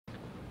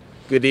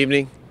Good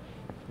evening.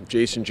 I'm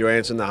Jason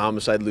Johansson, the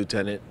homicide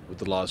lieutenant with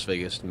the Las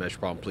Vegas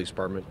Metropolitan Police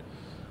Department.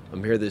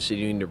 I'm here this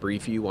evening to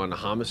brief you on a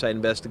homicide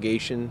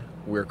investigation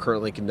we're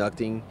currently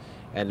conducting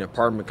at an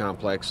apartment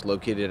complex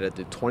located at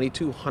the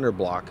 2200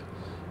 block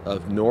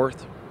of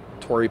North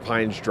Torrey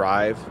Pines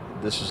Drive.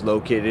 This is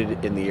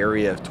located in the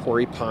area of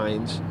Torrey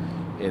Pines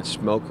and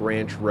Smoke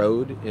Ranch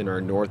Road in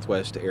our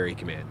Northwest Area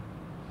Command.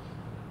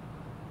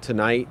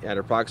 Tonight at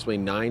approximately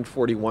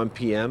 9:41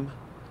 p.m.,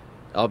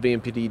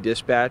 LVMPD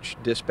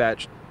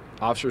dispatched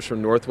officers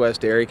from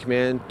Northwest Area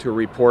Command to a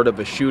report of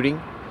a shooting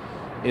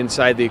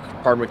inside the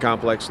apartment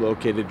complex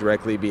located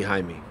directly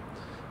behind me.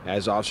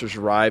 As officers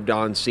arrived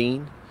on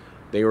scene,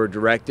 they were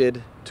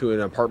directed to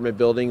an apartment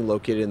building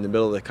located in the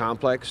middle of the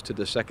complex to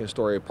the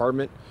second-story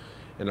apartment,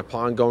 and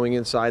upon going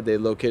inside, they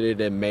located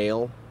a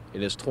male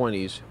in his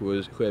 20s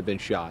who had been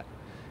shot.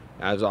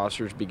 As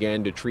officers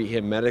began to treat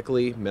him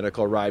medically,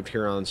 medical arrived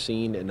here on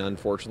scene and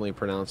unfortunately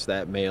pronounced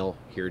that male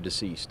here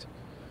deceased.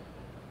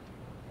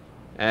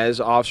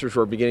 As officers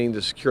were beginning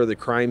to secure the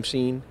crime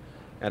scene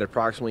at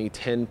approximately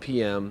 10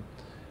 p.m.,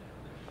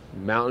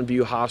 Mountain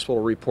View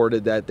Hospital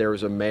reported that there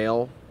was a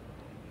male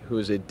who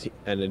was an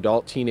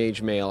adult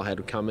teenage male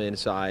had come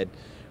inside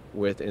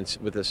with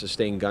a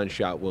sustained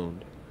gunshot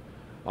wound.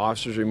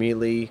 Officers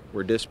immediately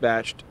were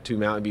dispatched to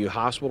Mountain View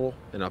Hospital,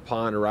 and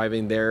upon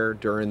arriving there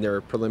during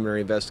their preliminary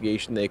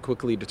investigation, they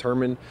quickly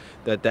determined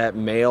that that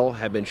male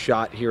had been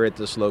shot here at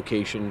this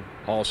location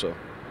also.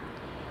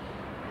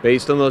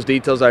 Based on those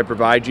details I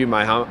provide you,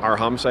 our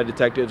homicide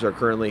detectives are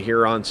currently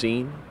here on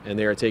scene, and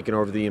they are taking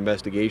over the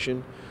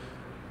investigation.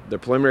 The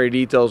preliminary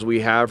details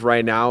we have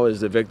right now is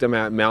the victim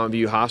at Mountain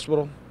View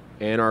Hospital,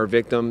 and our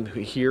victim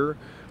here,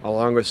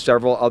 along with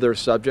several other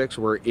subjects,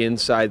 were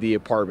inside the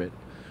apartment.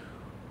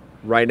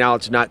 Right now,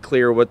 it's not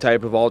clear what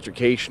type of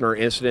altercation or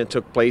incident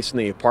took place in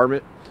the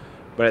apartment,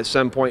 but at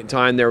some point in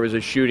time, there was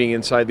a shooting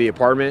inside the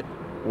apartment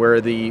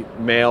where the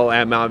male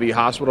at Mountain View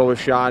Hospital was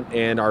shot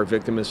and our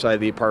victim inside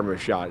the apartment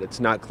was shot. It's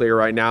not clear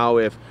right now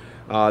if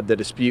the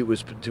dispute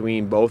was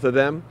between both of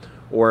them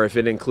or if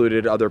it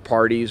included other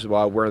parties.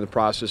 While we're in the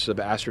process of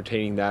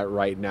ascertaining that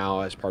right now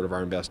as part of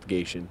our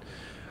investigation.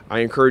 I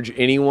encourage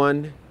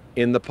anyone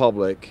in the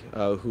public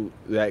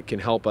that can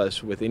help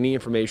us with any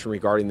information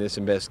regarding this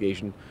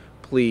investigation,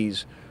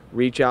 please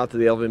reach out to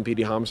the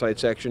LVMPD Homicide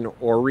Section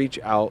or reach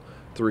out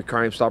through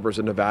Crime Stoppers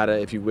of Nevada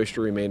if you wish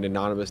to remain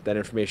anonymous. That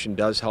information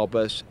does help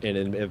us in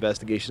an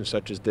investigation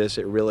such as this.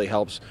 It really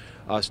helps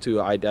us to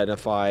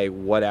identify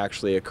what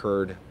actually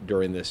occurred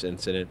during this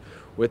incident.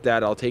 With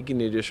that, I'll take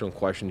any additional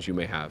questions you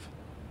may have.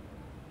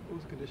 What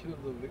was the condition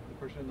of the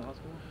person in the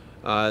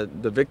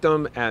hospital? The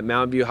victim at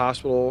Mountain View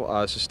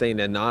Hospital sustained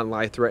a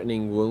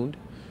non-life-threatening wound.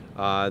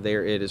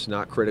 It is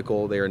not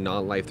critical. They are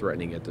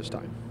non-life-threatening at this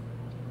time.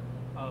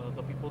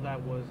 The people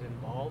that was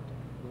involved,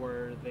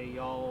 were they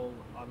all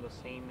on the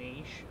same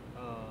age,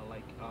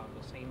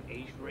 the same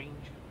age range?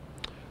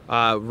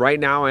 Right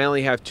now, I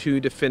only have two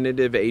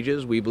definitive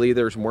ages. We believe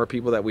there's more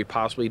people that we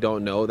possibly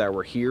don't know that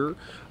were here,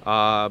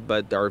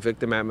 but our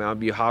victim at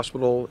Mountain View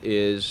Hospital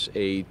is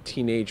a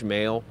teenage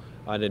male,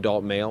 an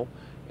adult male,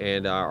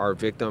 and our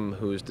victim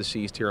who is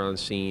deceased here on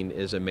scene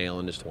is a male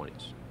in his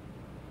 20s.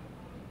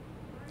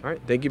 All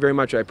right, thank you very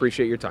much. I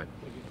appreciate your time.